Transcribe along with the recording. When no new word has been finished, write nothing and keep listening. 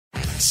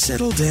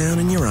Settle down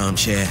in your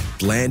armchair.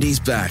 Blandy's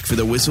back for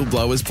the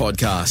Whistleblowers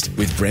podcast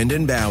with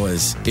Brendan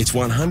Bowers. It's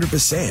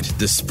 100%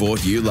 the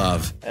sport you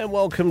love. And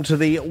welcome to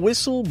the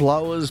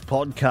Whistleblowers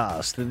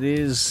podcast. It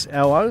is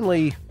our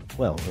only,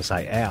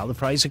 the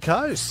Fraser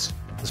Coast,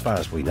 as far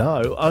as we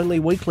know,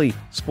 only weekly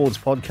sports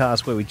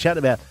podcast where we chat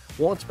about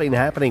what's been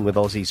happening with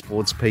Aussie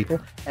sports people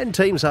and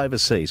teams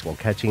overseas while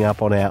catching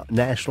up on our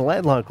national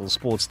and local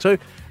sports too.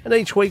 And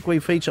each week we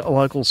feature a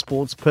local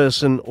sports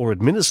person or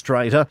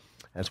administrator.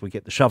 As we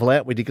get the shovel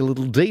out, we dig a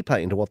little deeper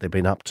into what they've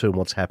been up to and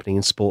what's happening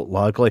in sport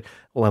locally.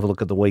 We'll have a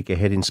look at the week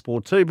ahead in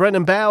sport too.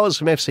 Brendan Bowers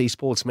from FC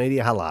Sports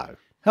Media, hello.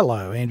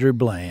 Hello, Andrew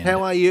Bland.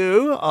 How are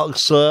you,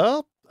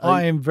 sir?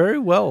 I am very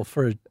well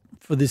for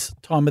this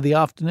time of the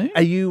afternoon.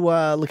 Are you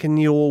licking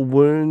your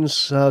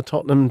wounds,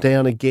 Tottenham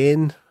down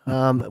again?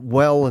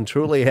 Well and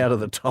truly out of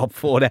the top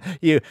four. Now,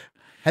 you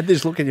had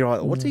this look in your eye.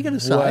 What's he going to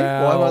say?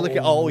 Why am I looking?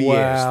 Oh,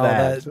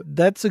 yes,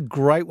 that's a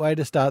great way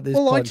to start this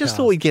podcast. I just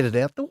thought we'd get it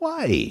out the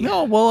way.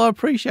 No, well, I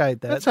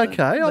appreciate that. That's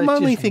okay. I'm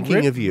only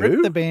thinking of you.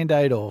 Rip the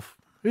Band-Aid off.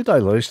 Who'd they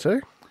lose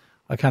to?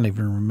 I can't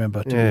even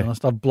remember, to be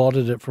honest. I've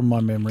blotted it from my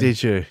memory.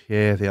 Did you?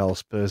 Yeah, the old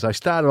Spurs. They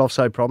started off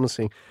so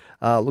promising.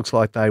 Looks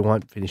like they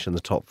won't finish in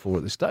the top four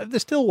at this stage.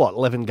 There's still,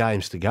 11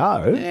 games to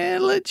go? Yeah,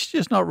 let's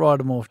just not write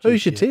them off.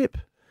 Who's your tip?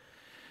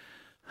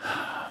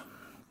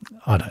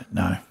 I don't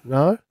know.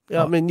 No?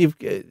 I mean,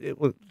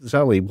 there's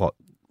only,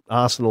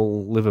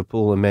 Arsenal,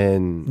 Liverpool and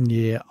Man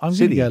Yeah, I'm going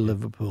City. to go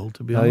Liverpool,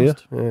 to be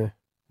honest.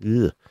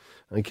 Yeah.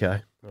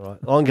 Okay. All right.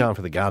 I'm going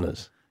for the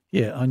Gunners.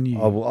 Yeah, I knew.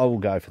 I will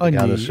go for the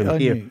Gunners from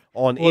here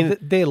on in. Well,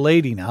 they're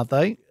leading, aren't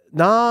they?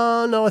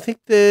 No, I think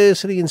they're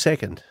sitting in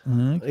second.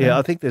 Okay. Yeah,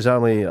 I think there's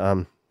only...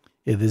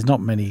 there's not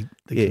many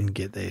that can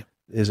get there.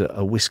 There's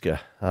a whisker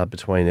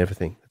between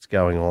everything that's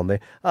going on there.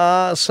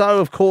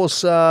 So, of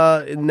course,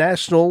 our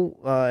national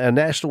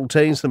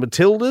teams, the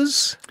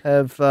Matildas,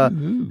 have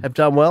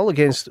done well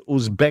against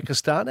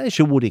Uzbekistan, as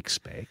you would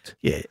expect.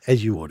 Yeah,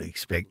 as you would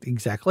expect,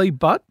 exactly.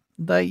 But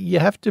you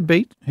have to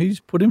beat who's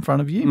put in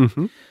front of you.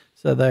 Mm-hmm.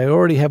 So they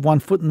already have one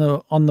foot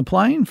on the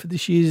plane for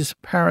this year's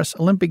Paris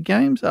Olympic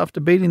Games after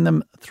beating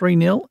them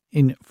 3-0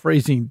 in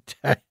freezing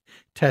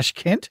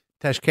Tashkent.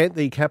 Tashkent,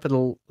 the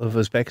capital of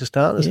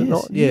Uzbekistan, is it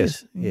not?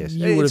 Yes.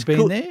 You would have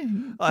been there?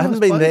 I haven't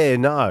been there,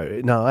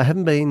 no. I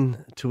haven't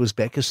been to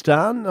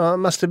Uzbekistan. I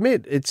must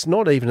admit, it's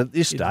not even at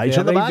this stage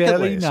on the bucket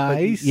list.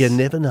 Nice. You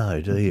never know,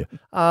 do you?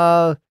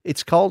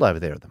 It's cold over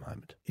there at the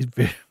moment.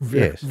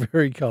 It's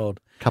very cold.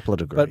 Couple of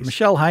degrees. But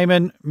Michelle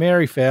Heyman,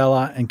 Mary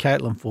Fowler and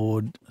Caitlin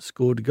Ford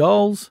scored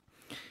goals.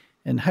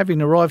 And having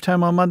arrived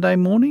home on Monday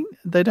morning,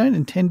 they don't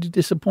intend to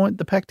disappoint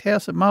the packed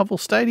house at Marvel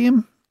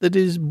Stadium that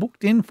is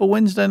booked in for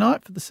Wednesday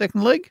night for the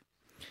second leg.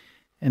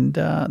 And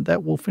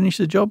that will finish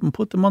the job and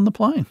put them on the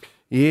plane.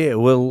 Yeah,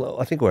 well,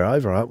 I think we're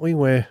over, aren't we?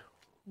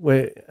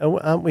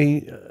 Aren't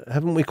we?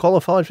 Haven't we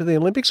qualified for the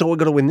Olympics? Or we've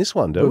got to win this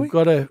one, do we? We've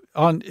got to.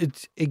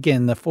 It's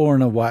again the 4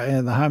 and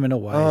away, the home and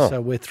away. Oh. So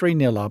we're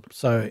 3-0 up.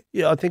 So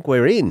yeah, I think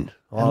we're in.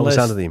 I was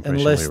under the impression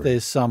unless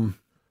there's some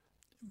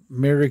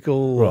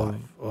miracle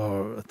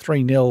or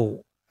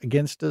 3-0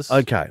 against us.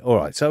 Okay, all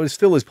right. So it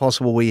still is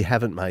possible we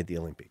haven't made the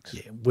Olympics.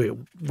 Yeah,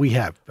 we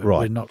have, but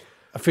we're not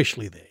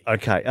officially there.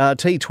 Okay,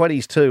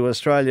 T20s too.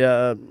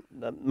 Australia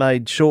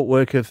made short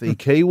work of the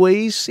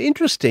Kiwis.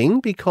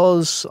 Interesting,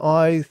 because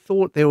I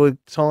thought there were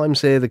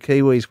times there the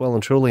Kiwis well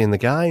and truly in the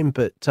game,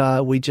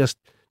 but we just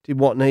did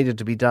what needed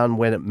to be done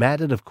when it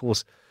mattered. Of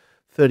course,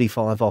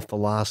 35 off the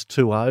last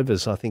 2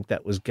 overs. I think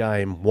that was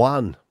game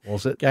 1,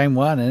 was it? Game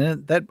 1,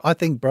 and that I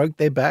think broke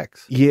their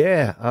backs.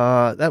 Yeah,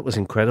 that was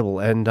incredible.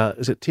 And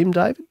is it Tim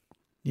David?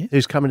 Yeah.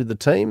 Who's coming to the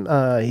team?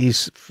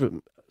 He's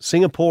from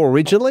Singapore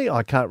originally.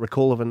 I can't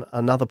recall of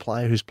another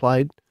player who's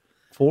played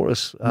for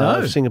us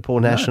of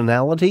Singapore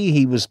nationality.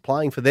 He was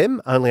playing for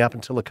them only up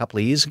until a couple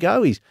of years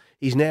ago. He's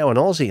now an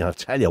Aussie, and I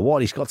tell you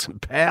what, he's got some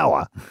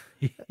power,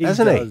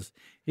 hasn't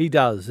he? He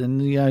does.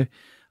 And,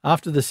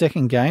 after the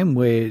second game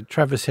where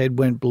Travis Head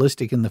went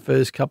ballistic in the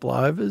first couple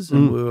of overs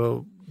and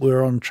we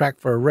were on track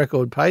for a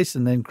record pace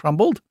and then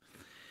crumbled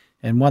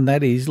and won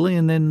that easily.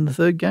 And then the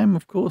third game,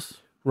 of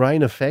course.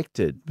 Rain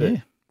affected.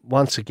 But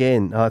once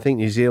again, I think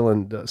New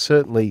Zealand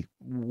certainly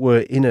were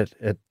in it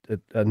at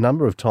a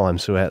number of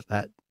times throughout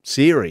that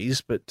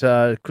series, but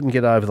couldn't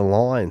get over the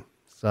line.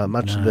 So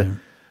much of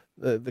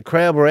the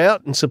crowd were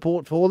out in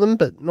support for them,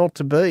 but not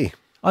to be.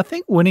 I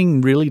think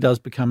winning really does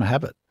become a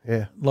habit.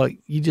 Yeah. Like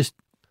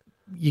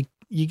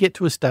you get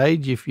to a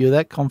stage, if you're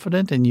that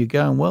confident and you're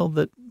going well,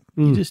 that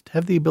you just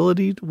have the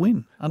ability to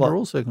win under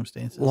all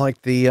circumstances.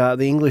 Like the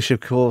English,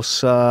 of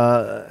course,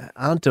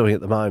 aren't doing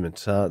at the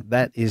moment.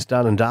 That is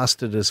done and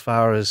dusted as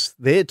far as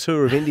their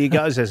tour of India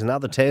goes. There's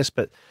another test,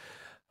 but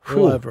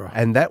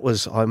and that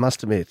was, I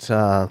must admit,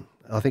 I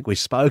think we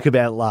spoke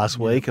about it last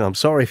week, and I'm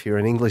sorry if you're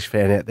an English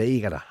fan out there,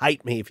 you're going to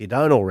hate me if you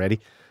don't already.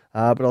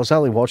 But I was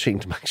only watching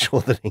to make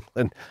sure that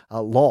England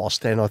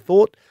lost, and I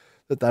thought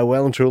that they were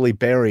well and truly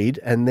buried,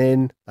 and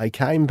then they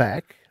came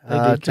back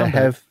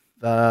have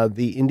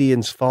the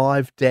Indians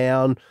 5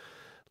 down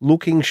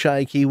looking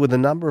shaky with a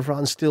number of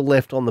runs still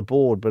left on the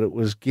board, but it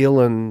was Gill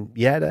and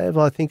Yadav,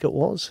 I think it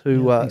was,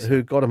 who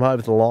got him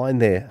over the line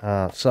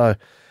there. So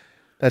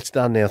that's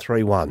done now,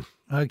 3-1.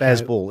 Okay.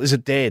 Bazball, is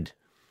it dead?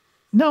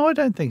 No, I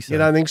don't think so. You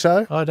don't think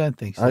so? I don't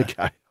think so.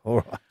 Okay, all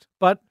right.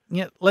 But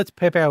yeah, let's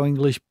pep our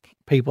English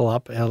people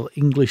up, our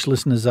English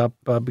listeners up,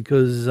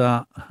 because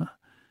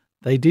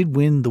they did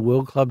win the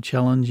World Club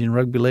Challenge in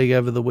Rugby League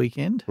over the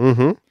weekend,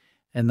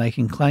 and they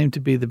can claim to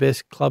be the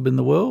best club in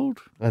the world.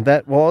 And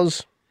that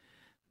was?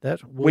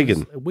 That was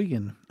Wigan.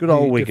 Wigan. Good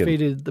old who Wigan.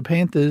 Defeated the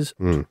Panthers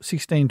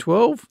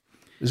 16-12.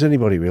 Does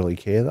anybody really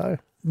care, though?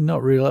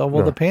 Not really. Well,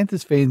 No. the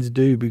Panthers fans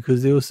do,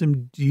 because there were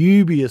some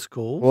dubious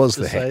calls, Was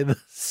to there?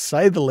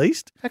 say the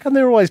least. How come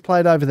they're always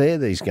played over there,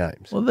 these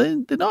games? Well,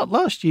 they're not.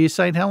 Last year,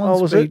 St. Helens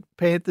was beat it?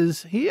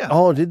 Panthers here.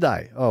 Oh, did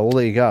they? Oh, well,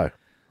 there you go.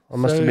 I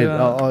must So, admit,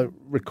 I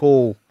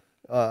recall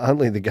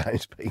only the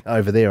games being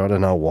over there. I don't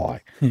know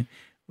why.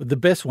 The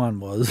best one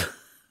was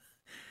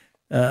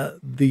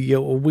the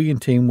Wigan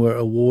team were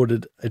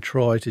awarded a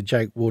try to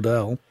Jake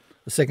Wardell,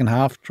 a second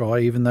half try,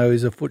 even though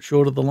he's a foot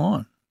short of the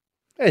line.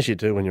 As you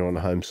do when you're on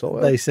the home soil.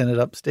 They sent it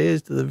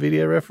upstairs to the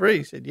video referee.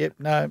 He said, yep,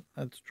 no,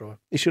 that's a try.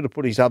 He should have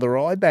put his other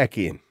eye back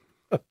in.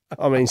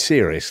 I mean,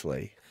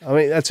 seriously. I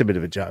mean, that's a bit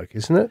of a joke,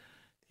 isn't it?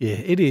 Yeah,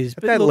 it is.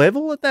 At that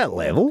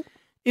level?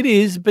 It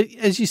is, but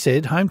as you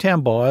said,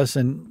 hometown bias,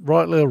 and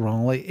rightly or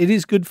wrongly, it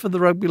is good for the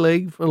rugby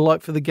league, for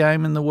the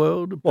game in the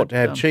world. What, to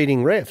have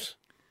cheating refs?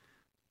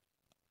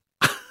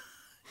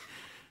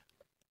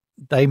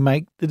 They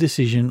make the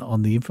decision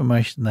on the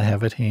information they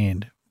have at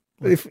hand.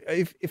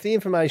 If the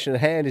information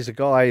at hand is a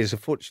guy who's a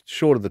foot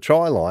short of the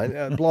try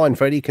line, blind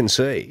Freddie can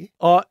see.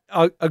 I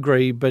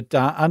agree, but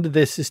under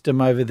their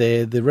system over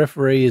there, the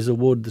referee is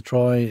awarded the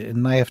try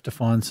and they have to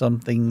find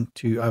something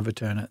to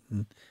overturn it.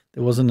 And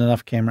there wasn't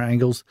enough camera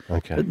angles.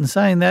 Okay. But in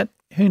saying that,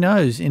 who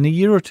knows? In a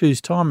year or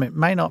two's time, it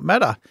may not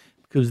matter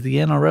because the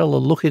NRL are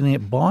looking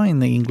at buying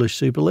the English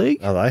Super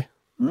League. Are they?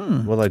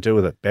 What do they do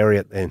with it? Bury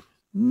it then?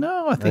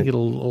 No, I think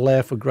it'll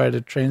allow for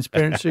greater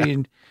transparency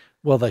and,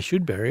 well, they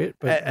should bury it.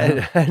 But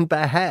And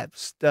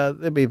perhaps there'll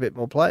be a bit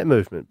more player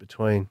movement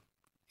between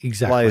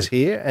exactly. players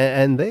here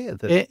and there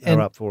that are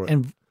up for it.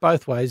 And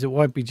both ways, it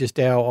won't be just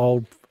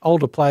our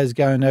older players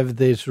going over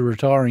there to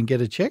retire and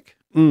get a check.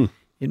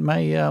 It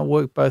may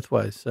work both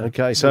ways. So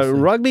Okay, so we'll see.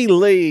 rugby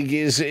league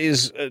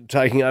is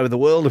taking over the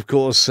world, of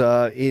course,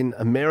 in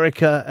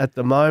America at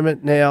the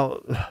moment. Now,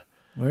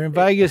 We're in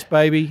Vegas,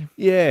 baby.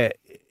 yeah,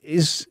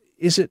 is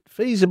it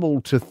feasible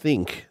to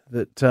think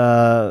that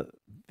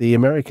the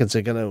Americans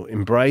are going to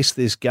embrace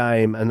this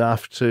game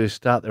enough to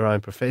start their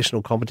own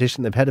professional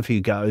competition? They've had a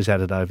few goes at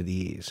it over the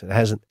years. It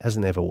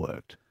hasn't ever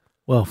worked.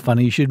 Well,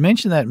 funny you should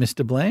mention that,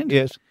 Mr. Bland.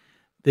 Yes.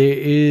 There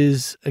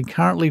is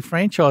currently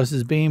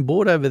franchises being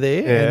bought over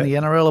there, Yeah. and the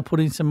NRL are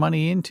putting some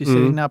money into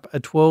setting up a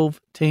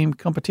 12-team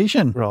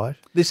competition. Right.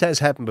 This has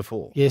happened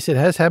before. Yes, it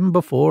has happened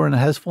before, and it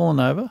has fallen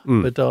over.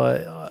 But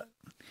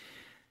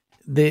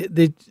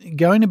they're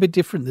going a bit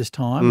different this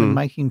time and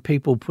making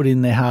people put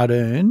in their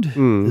hard-earned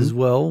as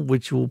well,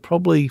 which will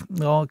probably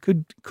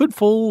could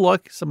fall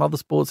like some other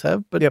sports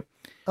have. But Yep.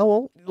 Oh,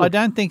 well, I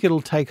don't think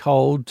it'll take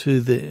hold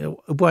it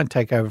won't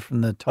take over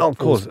from the top of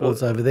course,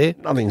 sports over there.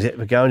 nothing's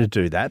ever going to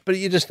do that, but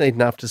you just need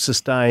enough to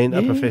sustain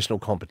a professional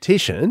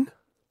competition.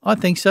 I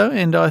think so,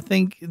 and I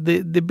think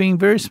they're being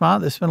very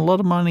smart. They spent a lot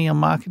of money on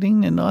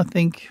marketing, and I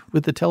think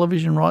with the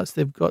television rights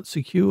they've got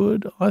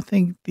secured, I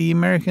think the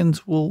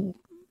Americans will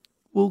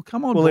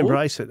come on We'll board.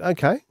 embrace it.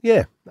 Okay,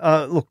 yeah.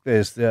 Look, they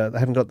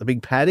haven't got the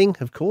big padding,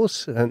 of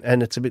course,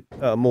 and it's a bit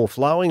more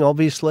flowing,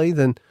 obviously,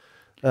 than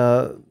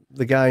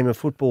the game of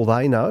football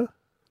they know.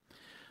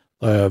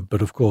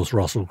 But of course,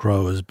 Russell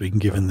Crowe has been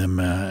giving them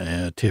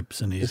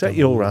tips, and he's Is that done a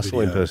your little Russell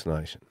video.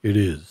 impersonation? It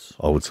is.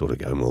 I would sort of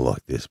go more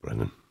like this,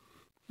 Brendan.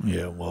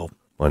 Yeah. Well,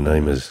 My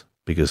name is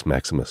Biggest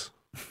Maximus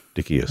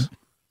Dickius.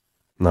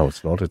 No,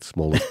 it's not. It's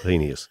Smallest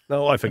Penius.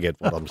 No, I forget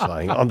what I'm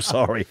saying. I'm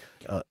sorry.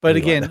 but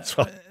Anyway, again, that's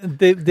right.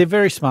 they're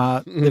very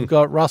smart. They've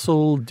got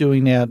Russell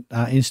doing out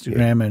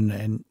Instagram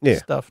and Yeah.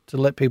 stuff to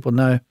let people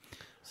know.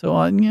 So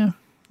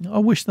I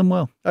wish them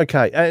well.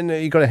 Okay, and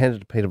you've got to hand it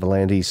to Peter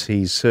V'landys.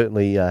 He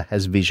certainly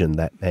has vision,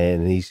 that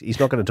man. And he's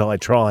not going to die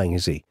trying,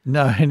 is he?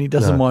 No, and he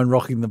doesn't mind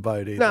rocking the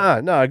boat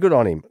either. No, good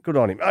on him. Good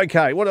on him.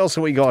 Okay, what else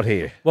have we got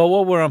here? Well,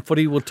 while we're on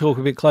footy, we'll talk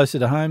a bit closer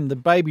to home. The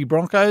baby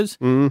Broncos.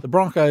 The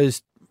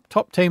Broncos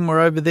top team were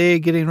over there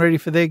getting ready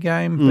for their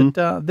game,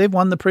 but they've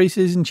won the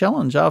preseason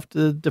challenge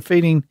after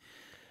defeating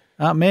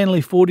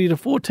Manly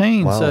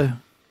 40-14. Wow. So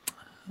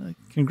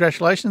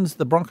congratulations.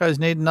 The Broncos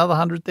need another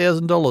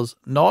 $100,000.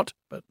 Not,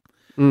 but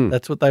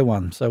that's what they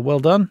won. So well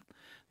done.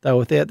 They were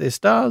without their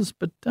stars,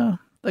 but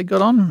they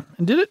got on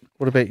and did it.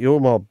 What about your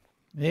mob?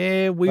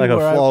 Yeah, we They got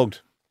were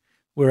flogged.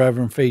 we're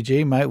over in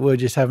Fiji, mate. We're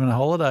just having a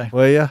holiday.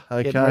 Were you?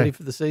 Okay. Getting ready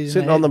for the season.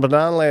 Sitting on the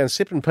banana land,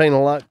 sipping pina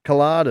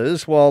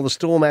coladas while the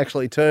Storm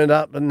actually turned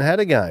up and had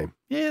a game.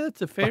 Yeah,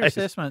 that's a fair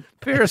assessment.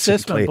 Fair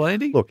assessment,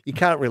 Blandy. Look, you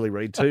can't really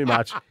read too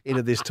much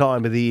into this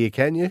time of the year,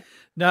 can you?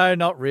 No,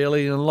 not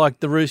really. And like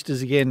the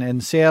Roosters again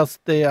and South,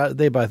 they're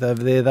both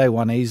over there. They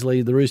won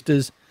easily. The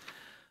Roosters,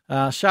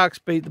 Sharks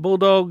beat the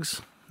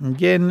Bulldogs.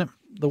 Again,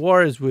 the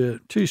Warriors were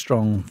too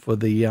strong for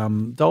the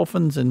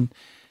Dolphins, and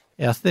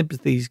our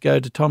sympathies go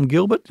to Tom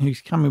Gilbert,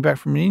 who's coming back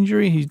from an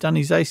injury. He's done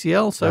his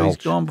ACL, so he's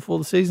gone before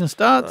the season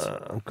starts.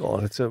 Oh,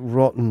 God, it's a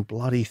rotten,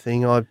 bloody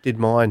thing. I did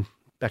mine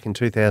back in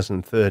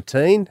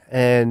 2013,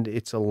 and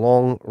it's a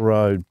long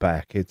road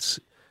back.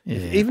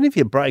 Even if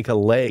you break a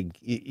leg,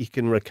 you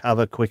can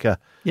recover quicker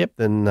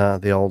than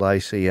the old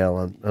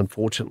ACL,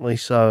 unfortunately.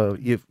 So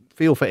you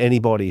feel for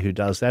anybody who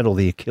does that, or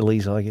the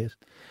Achilles, I guess.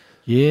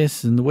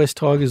 Yes, and the West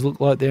Tigers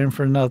look like they're in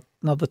for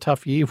another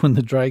tough year when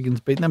the Dragons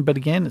beat them. But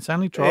again, it's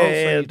only trials.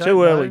 Yeah,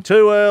 so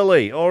too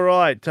early. All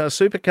right,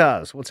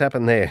 Supercars, what's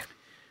happened there?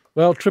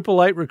 Well,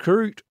 888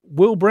 recruit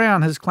Will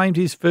Brown has claimed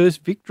his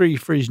first victory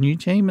for his new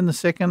team in the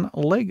second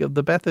leg of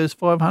the Bathurst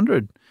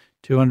 500.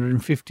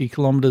 250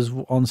 kilometres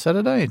on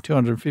Saturday and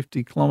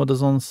 250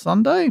 kilometres on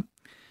Sunday.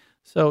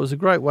 So it was a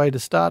great way to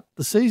start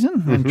the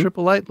season, and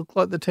 888 looked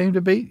like the team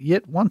to beat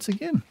yet once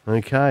again.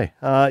 Okay.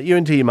 You're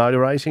into your motor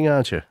racing,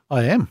 aren't you?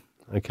 I am.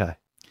 Okay.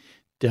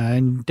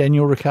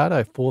 Daniel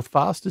Ricciardo, fourth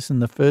fastest in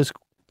the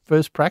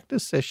first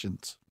practice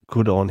sessions.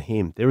 Good on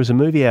him. There is a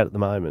movie out at the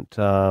moment,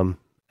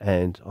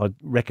 and I'd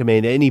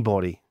recommend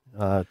anybody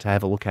to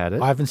have a look at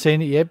it. I haven't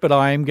seen it yet, but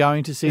I am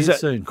going to see it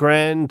soon.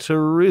 Gran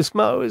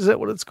Turismo, is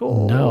that what it's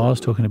called? No, I was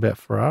talking about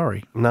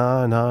Ferrari. No.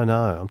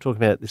 I'm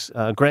talking about this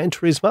Gran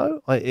Turismo.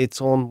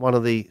 It's on one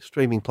of the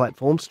streaming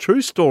platforms.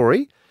 True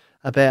story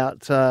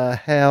about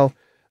how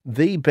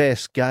the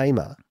best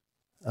gamer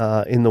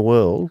in the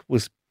world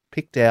was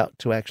picked out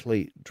to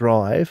actually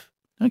drive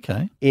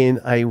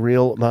in a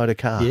real motor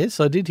car. Yes,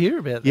 I did hear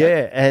about that.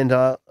 Yeah,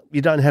 and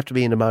you don't have to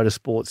be into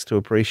motorsports to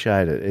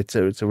appreciate it. It's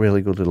a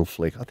really good little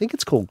flick. I think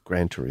it's called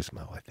Gran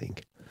Turismo, I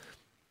think.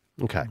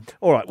 Okay.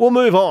 All right, we'll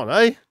move on,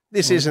 eh?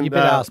 This isn't... You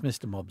better ask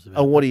Mr. Mobbs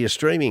about What Are You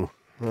Streaming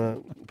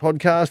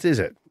podcast, is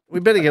it? We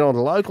better get on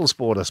to local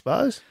sport, I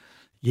suppose.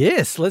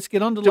 Yes, let's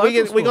get on to local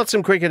sport. We got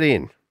some cricket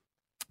in.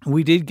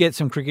 We did get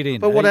some cricket in.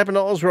 But what happened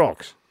to Oz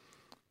Rocks?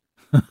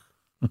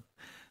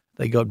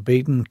 They got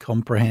beaten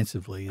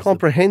comprehensively.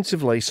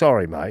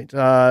 Sorry, mate.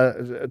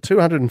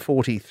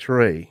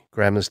 243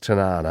 Grammars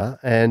Tanana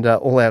and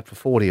all out for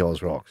 40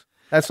 Oz Rocks.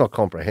 That's not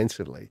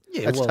comprehensively.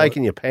 Yeah, That's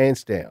taking your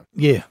pants down.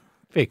 Yeah,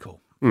 fair call.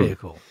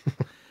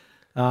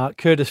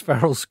 Curtis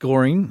Farrell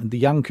the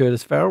young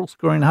Curtis Farrell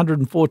scoring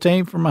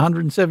 114 from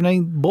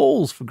 117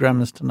 balls for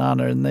Grammars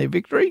Tanana in their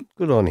victory.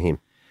 Good on him.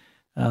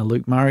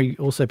 Luke Murray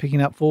also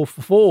picking up 4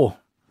 for 4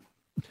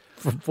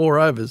 from 4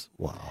 overs.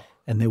 Wow.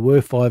 And there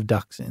were 5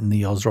 ducks in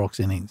the Oz Rocks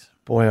innings.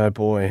 Boy, oh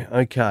boy.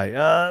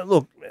 Okay.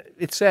 Look,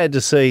 it's sad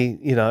to see,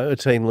 a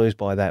team lose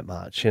by that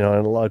much, in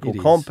a local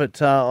comp,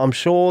 but I'm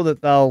sure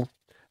that they'll,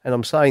 and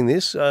I'm saying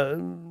this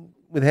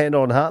with hand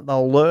on heart,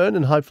 they'll learn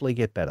and hopefully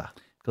get better.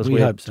 Because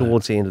we're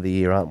towards the end of the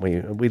year, aren't we?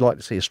 We'd like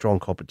to see a strong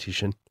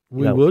competition.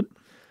 We would.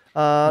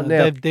 Now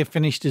they've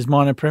finished as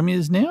minor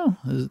premiers now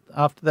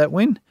after that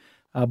win.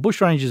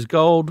 Bushrangers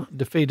Gold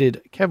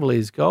defeated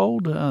Cavaliers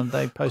Gold.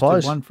 They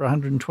posted one for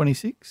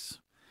 126.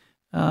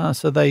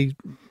 So they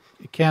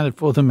accounted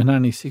for them in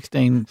only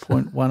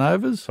 16.1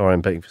 overs. Sorry,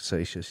 I'm being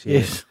facetious.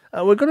 Yes.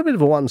 We've got a bit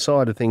of a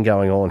one-sided thing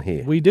going on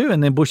here. We do,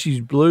 and then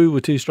Bushies Blue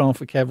were too strong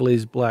for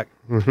Cavaliers Black.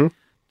 Mm-hmm.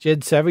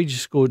 Jed Savage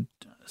scored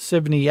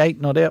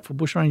 78 not out for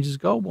Bushrangers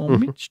Gold, while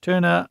Mitch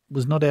Turner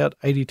was not out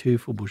 82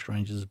 for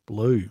Bushrangers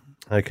Blue.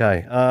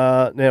 Okay.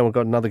 Now we've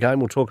got another game.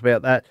 We'll talk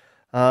about that.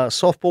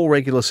 Softball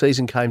regular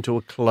season came to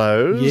a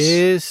close.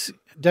 Yes.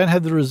 Don't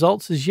have the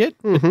results as yet,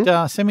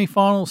 but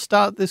semi-finals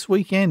start this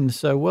weekend.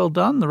 So well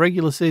done. The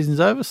regular season's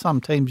over. Some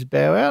teams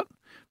bow out,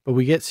 but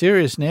we get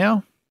serious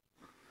now.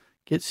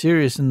 Get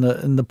serious in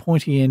the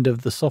pointy end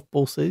of the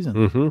softball season.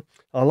 Mm-hmm.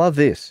 I love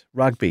this.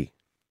 Rugby.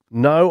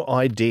 No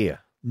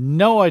idea.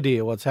 No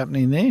idea what's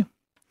happening there.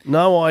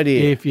 No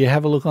idea. If you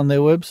have a look on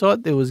their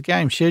website, there was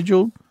game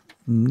scheduled.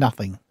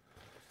 Nothing.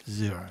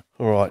 0.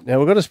 All right. Now,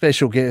 we've got a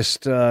special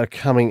guest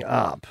coming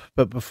up.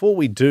 But before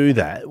we do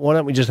that, why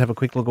don't we just have a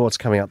quick look at what's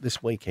coming up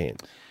this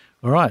weekend?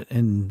 All right.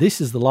 And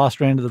this is the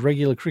last round of the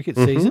regular cricket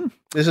season.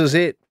 This is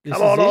it.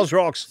 Come on, Oz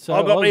Rocks. So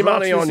I've got me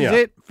money on you. This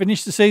is it.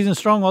 Finish the season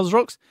strong, Oz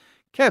Rocks.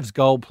 Cavs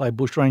Gold play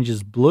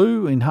Bushrangers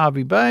Blue in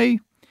Harvey Bay.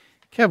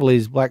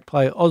 Cavaliers Black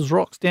play Oz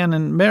Rocks down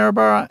in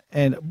Maryborough,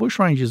 and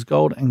Bushrangers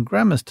Gold and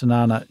Grammars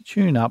Tanana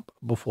tune up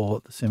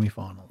before the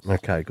semi-finals.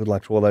 Okay, good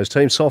luck to all those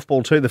teams.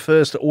 Softball too, the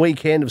first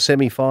weekend of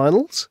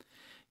semi-finals.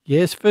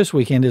 Yes, first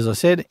weekend, as I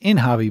said, in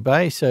Harvey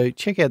Bay. So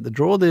check out the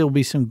draw. There will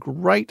be some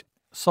great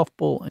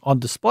softball on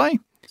display.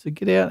 So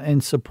get out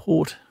and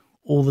support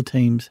all the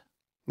teams.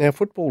 Now,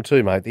 football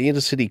too, mate. The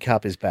Intercity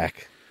Cup is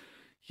back.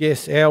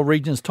 Yes, our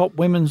region's top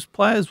women's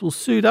players will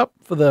suit up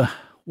for the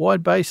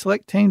Wide Bay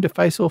select team to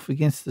face off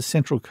against the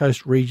Central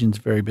Coast region's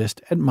very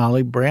best at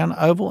Marley Brown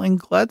Oval in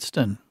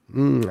Gladstone.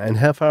 And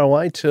how far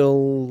away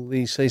till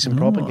the season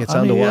proper gets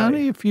underway?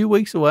 Only a few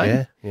weeks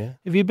away. Yeah.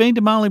 Have you been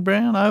to Marley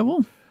Brown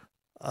Oval?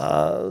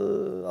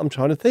 I'm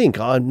trying to think.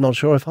 I'm not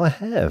sure if I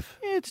have.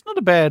 Yeah, it's not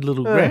a bad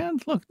little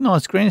ground. Look,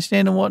 nice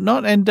grandstand and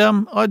whatnot. And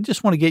I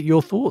just want to get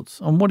your thoughts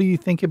on what do you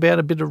think about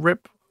a bit of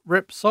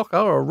rep soccer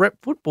or rep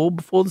football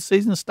before the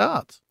season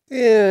starts.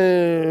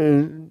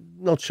 Yeah,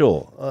 not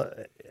sure.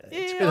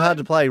 It's a bit hard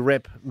to play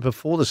rep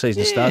before the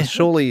season starts.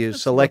 Surely you're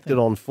selected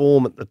on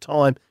form at the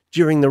time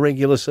during the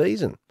regular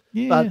season.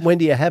 Yeah. But when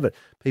do you have it?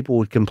 People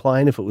would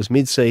complain if it was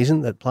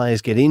mid-season that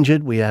players get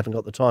injured. We haven't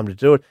got the time to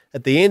do it.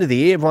 At the end of the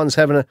year, everyone's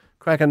having a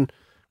cracking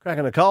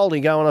a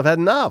coldie going, I've had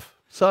enough.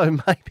 So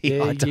maybe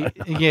I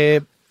don't know. Yeah,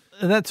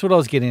 that's what I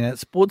was getting at.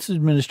 Sports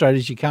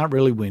administrators, you can't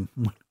really win.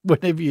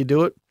 Whenever you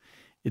do it,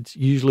 it's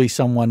usually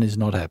someone is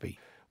not happy.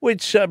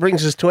 Which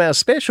brings us to our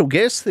special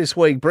guest this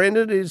week,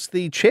 Brendan, is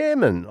the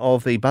chairman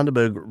of the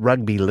Bundaberg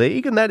Rugby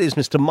League, and that is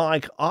Mr.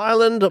 Mike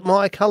Ireland.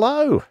 Mike,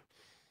 hello.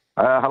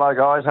 Hello,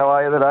 guys. How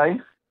are you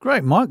today?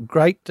 Great, Mike.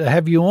 Great to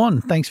have you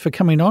on. Thanks for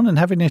coming on and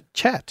having a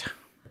chat.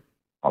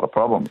 Not a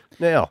problem.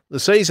 Now, the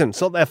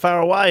season's not that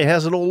far away.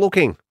 How's it all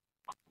looking?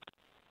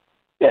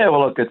 Yeah,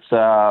 well, look, it's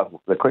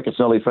the cricket's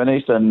nearly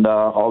finished, and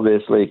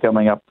obviously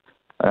coming up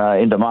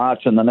into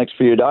March in the next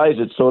few days,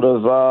 it's sort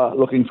of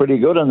looking pretty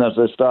good, and there's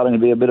starting to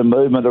be a bit of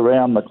movement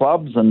around the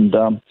clubs, and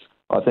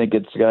I think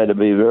it's going to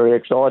be very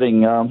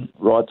exciting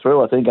right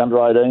through. I think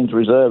under-18s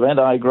reserve and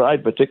A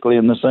grade, particularly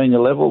in the senior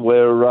level,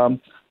 where I'm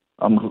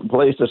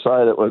pleased to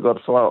say that we've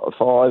got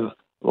 5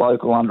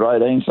 local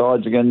under-18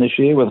 sides again this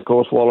year, with, of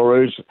course,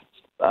 Wallaroos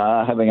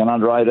having an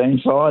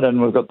under-18 side,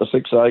 and we've got the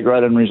 6 A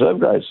grade and reserve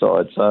grade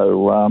side.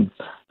 So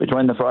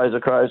between the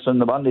Fraser Coast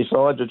and the Bundy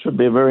sides, it should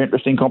be a very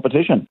interesting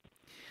competition.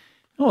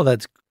 Oh,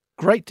 that's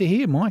great to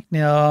hear, Mike.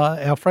 Now,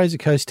 our Fraser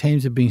Coast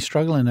teams have been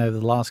struggling over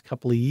the last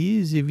couple of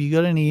years. Have you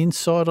got any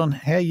insight on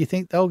how you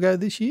think they'll go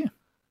this year?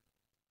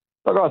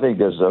 Look, I think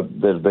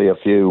there'll be a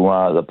few.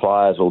 The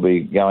players will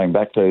be going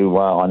back to.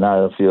 I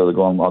know a few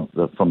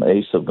from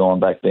east have gone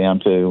back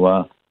down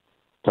to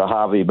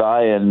Harvey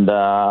Bay, and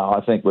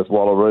I think with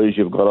Wallaroos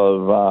you've got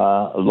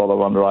a lot of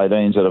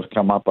under-18s that have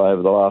come up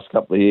over the last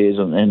couple of years,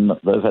 and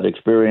they've had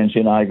experience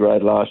in A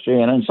grade last year.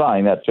 And in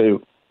saying that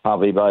too,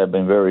 Harvey Bay have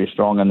been very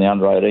strong in the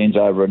under-18s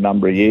over a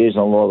number of years,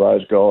 and a lot of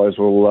those guys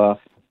will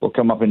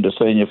come up into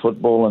senior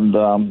football, and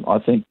I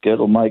think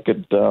it'll make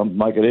it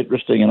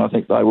interesting, and I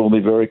think they will be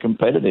very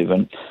competitive.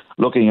 And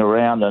looking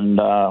around and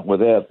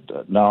without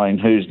knowing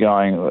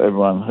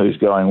everyone who's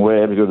going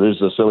where, because it is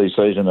the silly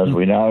season, as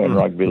we know, in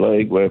rugby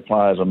league, where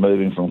players are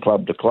moving from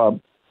club to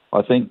club.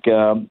 I think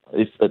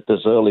if at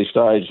this early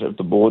stage of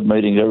the board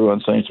meetings,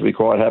 everyone seems to be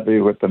quite happy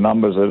with the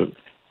numbers that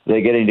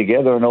they're getting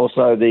together, and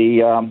also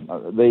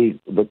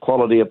the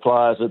quality of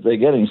players that they're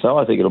getting. So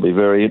I think it'll be a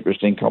very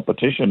interesting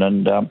competition,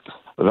 and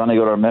we've only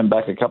got to remember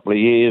back a couple of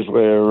years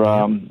where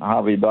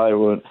Harvey Bay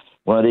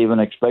weren't even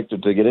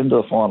expected to get into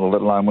the final,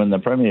 let alone win the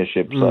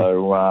premiership.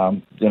 So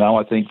I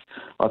think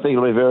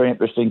it'll be a very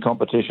interesting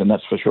competition,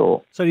 that's for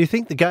sure. So do you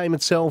think the game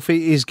itself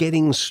is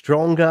getting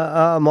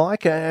stronger,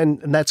 Mike,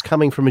 and that's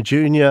coming from a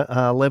junior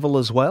level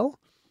as well?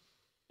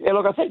 Yeah,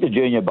 look, I think the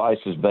junior base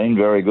has been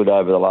very good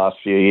over the last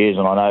few years,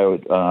 and I know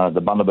the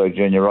Bundaberg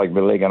Junior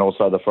Rugby League and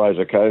also the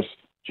Fraser Coast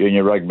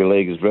Junior Rugby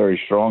League is very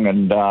strong,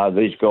 and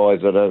these guys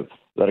that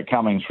are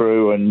coming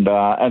through, and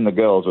the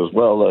girls as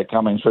well that are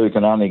coming through,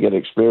 can only get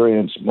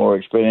more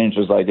experience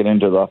as they get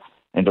into the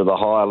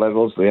higher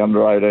levels, the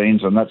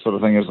under-18s and that sort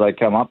of thing as they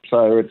come up.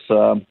 So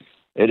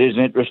it is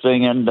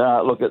interesting, and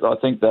I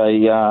think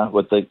they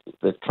with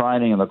the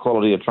training and the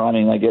quality of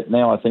training they get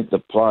now, I think the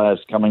players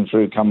come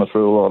through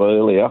a lot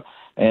earlier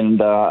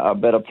and are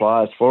better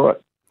players for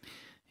it.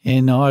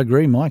 And I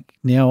agree, Mike.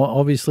 Now,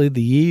 obviously,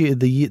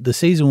 the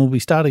season will be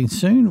starting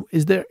soon.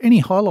 Is there any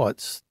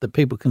highlights that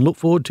people can look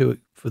forward to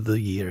for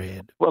the year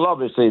ahead? Well,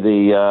 obviously,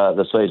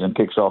 the season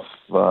kicks off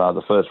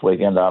the first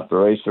weekend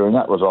after Easter, and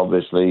that was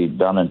obviously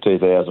done in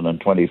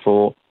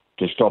 2024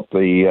 to stop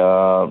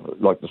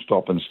the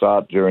stop and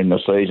start during the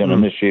season.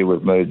 And this year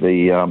we've moved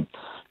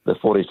the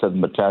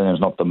 47 battalions,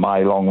 not the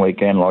May long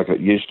weekend like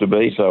it used to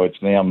be, so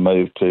it's now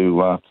moved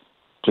to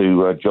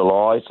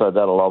July. So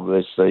that'll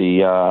obviously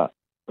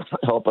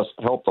help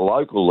the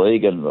local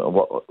league and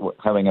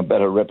having a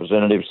better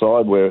representative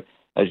side. Where,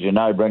 as you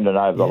know, Brendan,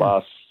 over the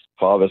last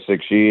 5 or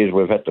 6 years,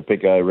 we've had to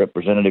pick a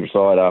representative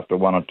side after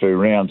 1 or 2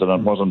 rounds, and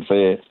it wasn't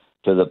fair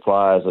to the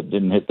players that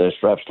didn't hit their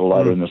straps till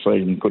later in the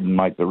season, couldn't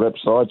make the rep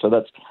side. So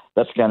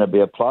that's going to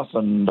be a plus.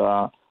 And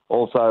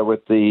also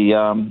with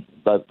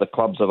the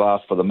clubs have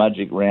asked for the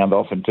Magic round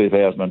off in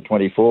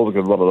 2024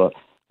 because a lot of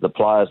the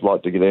players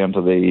like to get down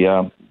to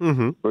the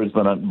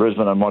Brisbane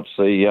and watch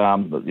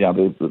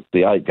the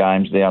 8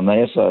 games down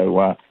there.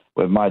 So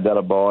we've made that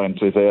a buy in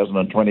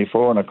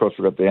 2024, and of course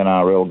we've got the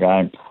NRL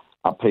game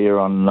up here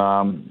on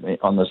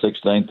the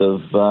 16th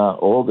of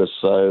August.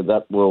 So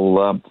that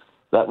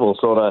will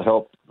sort of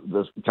help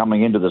this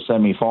coming into the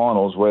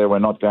semi-finals, where we're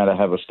not going to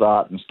have a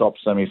start and stop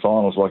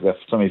semi-finals. Like the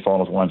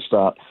semi-finals won't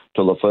start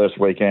till the first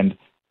weekend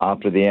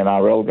after the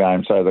NRL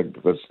game. So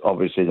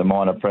obviously the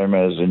minor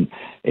premiers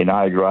in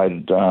A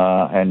grade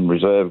and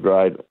reserve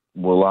grade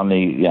will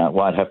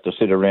won't have to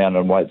sit around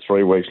and wait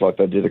 3 weeks like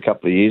they did a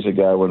couple of years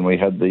ago when we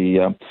had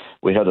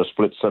a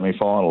split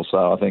semi-final.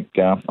 So I think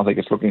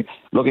it's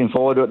looking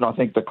forward to it, and I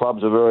think the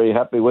clubs are very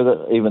happy with it.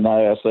 Even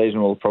though our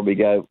season will probably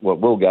go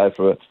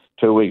for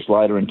 2 weeks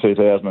later in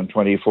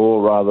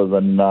 2024 rather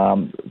than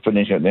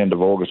finishing at the end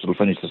of August. It'll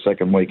finish the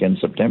second week in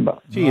September.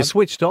 Gee, you're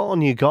switched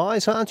on, you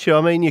guys, aren't you?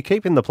 I mean, you're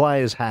keeping the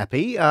players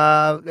happy.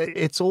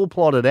 It's all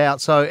plotted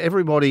out, so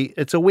everybody,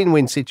 it's a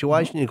win-win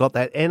situation. You've got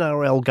that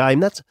NRL game.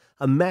 That's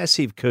a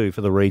massive coup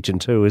for the region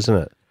too, isn't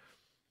it?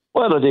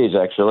 Well, it is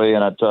actually,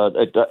 and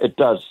it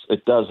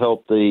does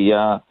help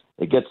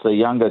it gets the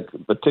younger,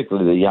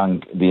 particularly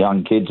the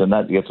young kids, and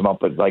that gets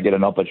they get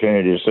an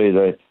opportunity to see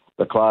the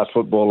class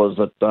footballers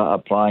that are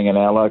playing in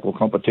our local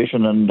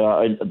competition and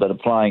that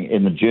are playing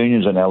in the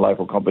juniors in our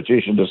local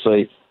competition, to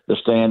see the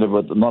standard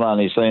with not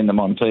only seeing them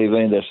on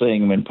TV, they're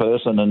seeing them in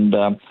person. And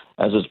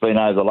as it's been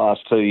over the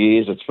last 2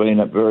 years, it's been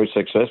very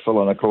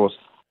successful. And of course,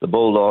 the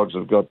Bulldogs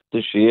have got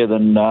this year.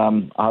 Then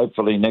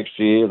hopefully next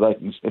year, they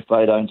can, if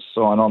they don't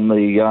sign on,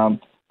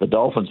 the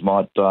Dolphins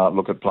might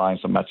look at playing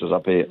some matches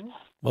up here.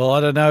 Well,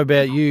 I don't know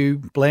about you,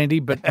 Blandy,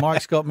 but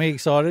Mike's got me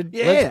excited.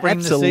 Yeah, let's bring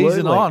absolutely, the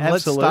season on.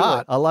 Absolutely. Let's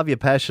start. I love your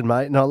passion,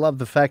 mate, and I love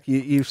the fact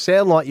you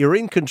sound like you're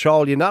in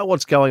control. You know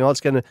what's going on. It's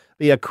going to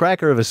be a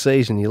cracker of a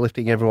season. You're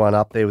lifting everyone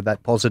up there with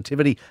that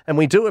positivity, and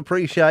we do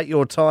appreciate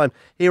your time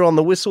here on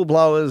the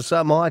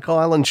Whistleblowers. Mike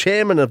Ireland,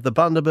 chairman of the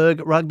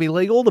Bundaberg Rugby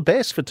League. All the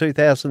best for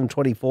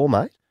 2024,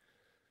 mate.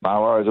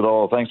 No worries at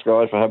all. Thanks,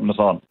 guys, for having us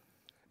on.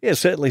 Yeah,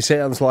 certainly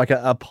sounds like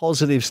a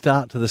positive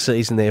start to the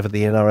season there for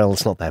the NRL.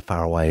 It's not that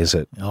far away, is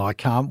it? Oh, I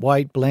can't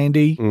wait,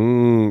 Blandy.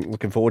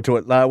 Looking forward to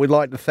it. We'd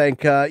like to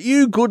thank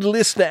you, good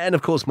listener, and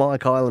of course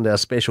Mike Ireland, our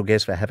special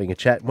guest, for having a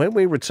chat. When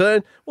we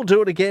return, we'll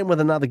do it again with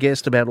another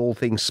guest about all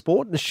things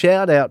sport. And a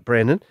shout out,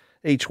 Brendan,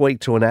 each week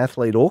to an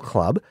athlete or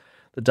club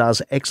that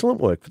does excellent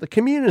work for the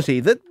community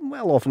that,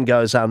 well, often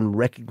goes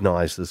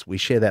unrecognised as we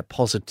share that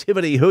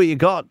positivity. Who you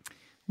got?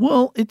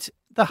 Well, it's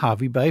the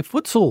Harvey Bay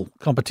Futsal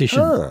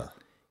competition.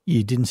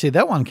 You didn't see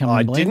that one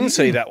coming, Blandy? I didn't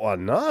see that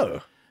one,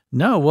 no.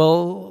 No,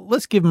 well,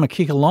 let's give them a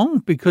kick along,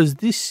 because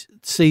this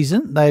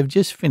season they've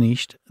just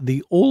finished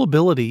the All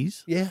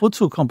Abilities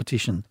futsal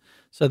competition.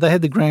 So they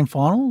had the grand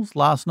finals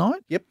last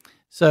night. Yep.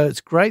 So it's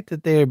great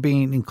that they're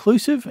being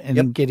inclusive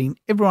and getting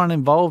everyone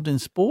involved in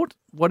sport,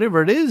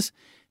 whatever it is,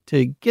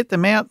 to get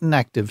them out and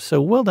active.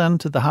 So well done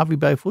to the Harvey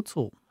Bay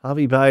Futsal.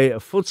 Harvey Bay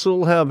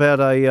Futsal, how about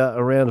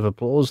a round of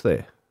applause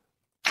there?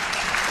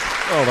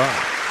 Well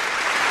done.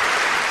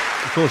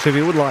 Of course, if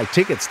you would like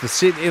tickets to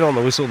sit in on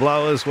the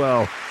Whistleblowers,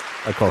 well,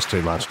 they cost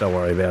too much. Don't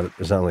worry about it.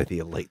 There's only the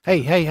elite.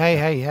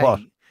 Hey. What?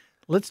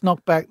 Let's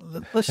knock back.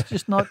 Let's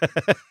just not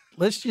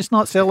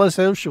sell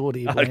ourselves short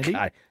here, Blandy.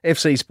 Okay.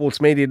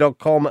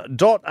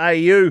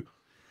 fcsportsmedia.com.au.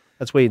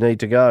 That's where you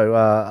need to go,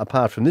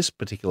 apart from this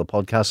particular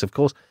podcast, of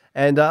course.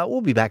 And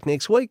we'll be back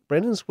next week,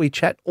 Brendan, as we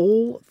chat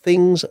all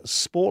things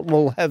sport.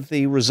 We'll have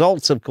the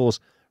results, of course,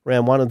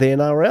 round one of the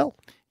NRL.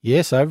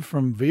 Yes, over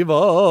from Viva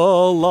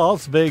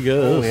Las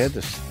Vegas. Oh, we had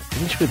to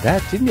finish with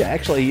that, didn't you?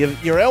 Actually,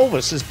 your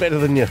Elvis is better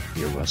than your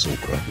Russell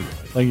Crowe.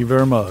 Thank you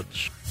very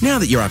much. Now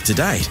that you're up to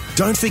date,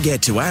 don't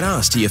forget to add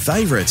us to your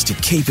favourites to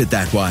keep it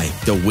that way.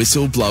 The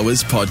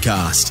Whistleblowers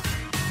Podcast.